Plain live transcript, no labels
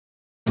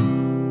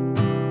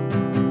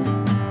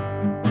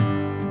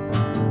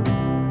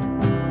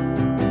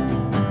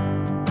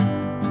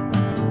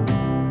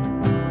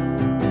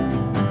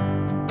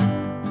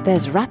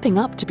There's wrapping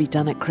up to be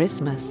done at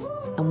Christmas,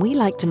 and we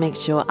like to make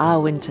sure our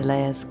winter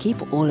layers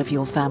keep all of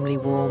your family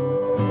warm.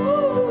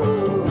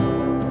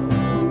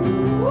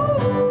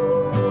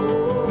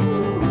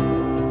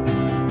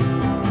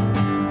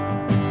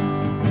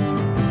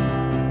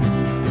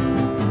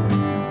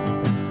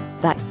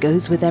 That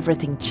goes with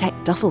everything check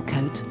duffel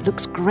coat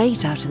looks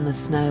great out in the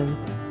snow.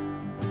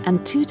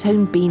 And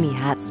two-tone beanie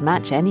hats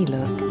match any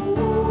look.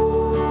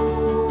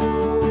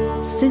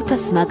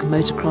 Super-snug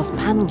Motocross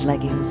panelled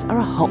leggings are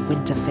a hot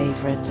winter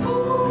favourite.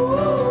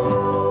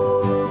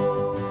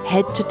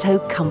 Head-to-toe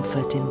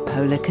comfort in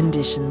polar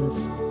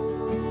conditions.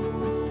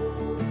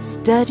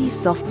 Sturdy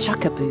soft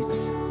Chukka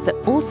Boots that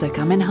also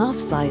come in half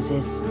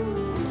sizes.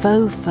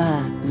 Faux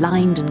fur,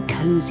 lined and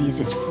cosy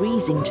as it's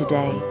freezing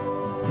today.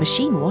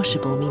 Machine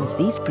washable means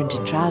these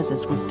printed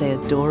trousers will stay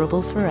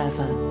adorable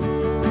forever.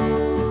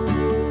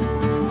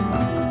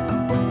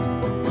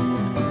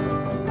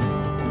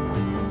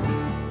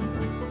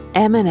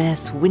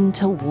 M&S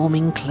winter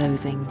warming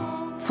clothing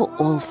for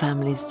all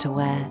families to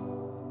wear.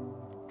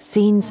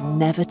 Scenes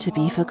never to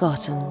be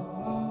forgotten.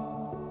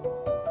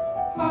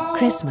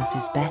 Christmas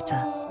is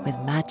better with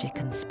magic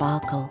and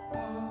sparkle.